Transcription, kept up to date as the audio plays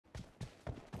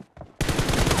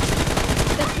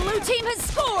Blue team has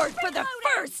scored for the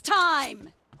first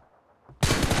time!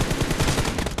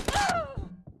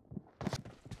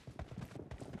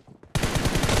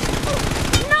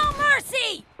 No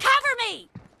mercy! Cover me!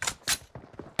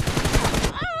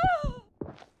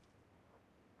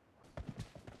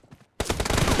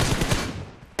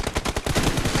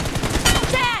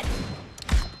 Dead!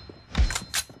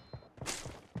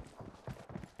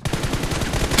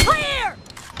 Clear!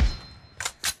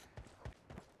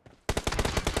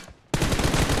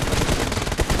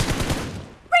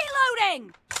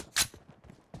 Reloading!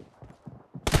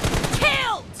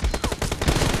 Killed!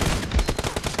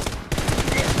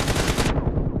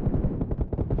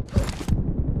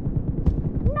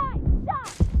 Nice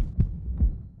shot!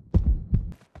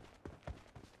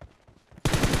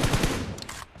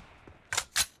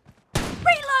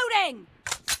 Reloading!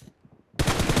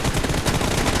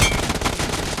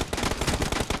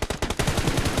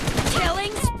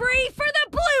 Killing spree for the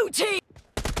blue team!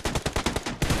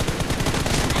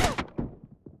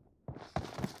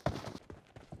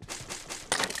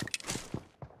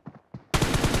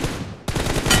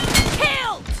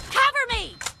 Killed! Cover me!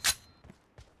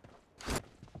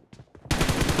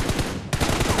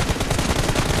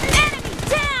 Enemy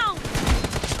down!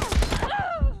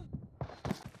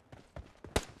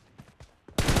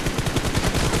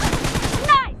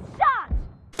 Nice shot!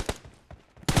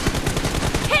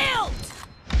 Killed!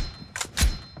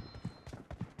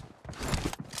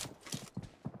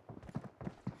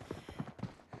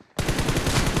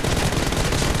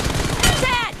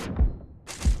 Dead!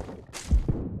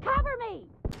 Cover me!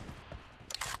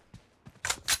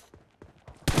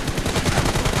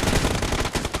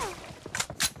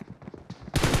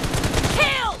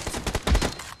 Killed!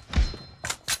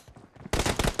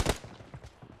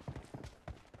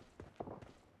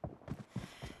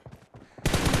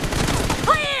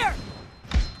 Clear!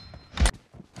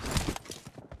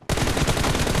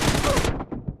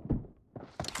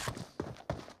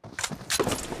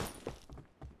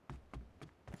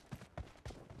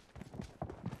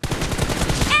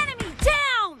 Enemy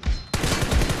down!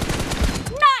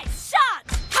 Nice shot!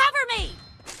 Cover me!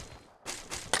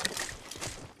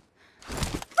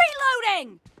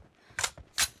 Reloading!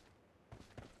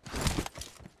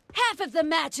 Half of the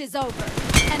match is over,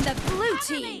 and the blue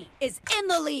team is in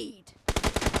the lead.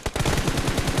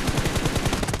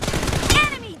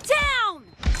 Enemy down!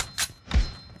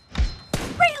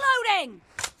 Reloading!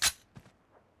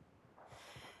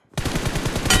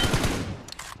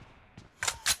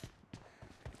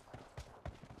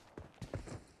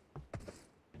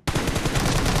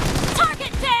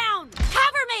 Target down!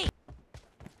 Cover me!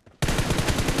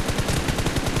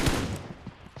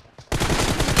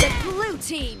 The blue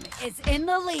team is in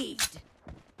the lead.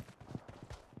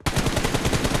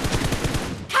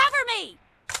 Cover me!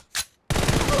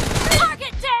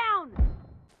 Target down!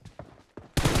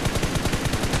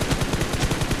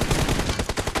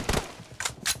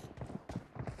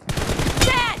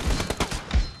 Dead!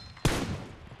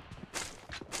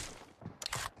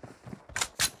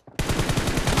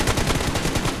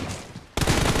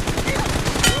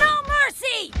 No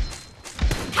mercy!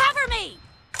 Cover me!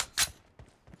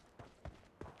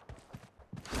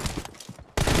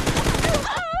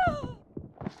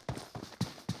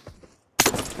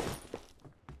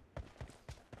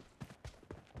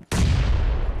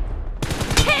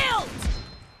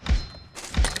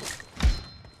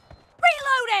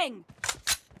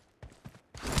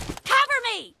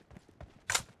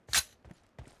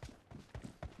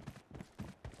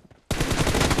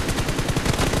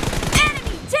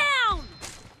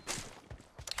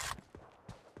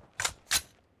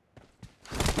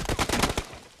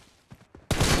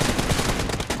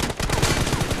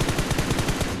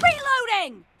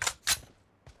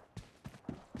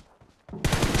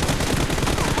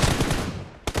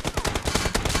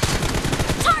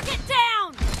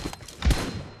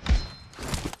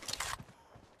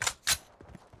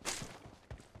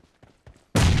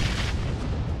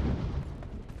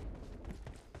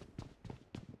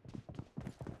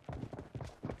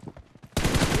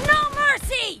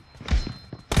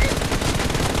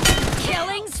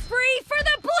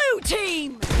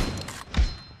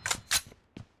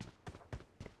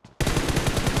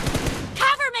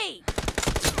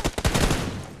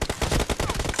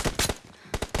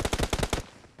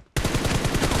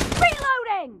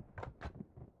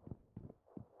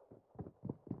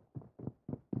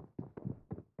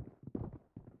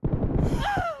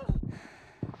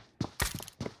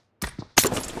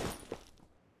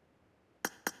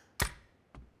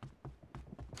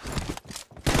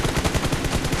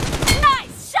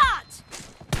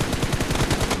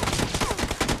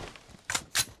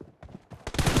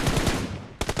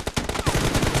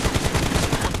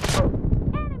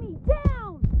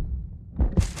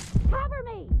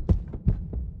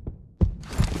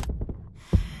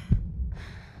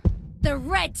 The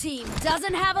red team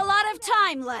doesn't have a lot of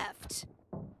time left.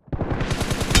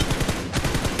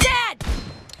 Dead!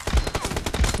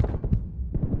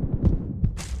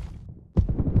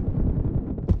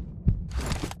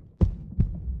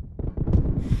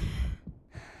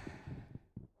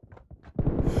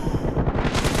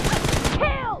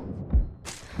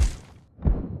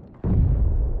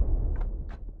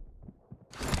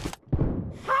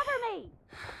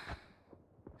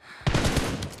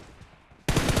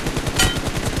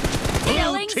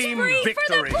 Team Spree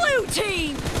victory! for the blue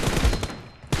team!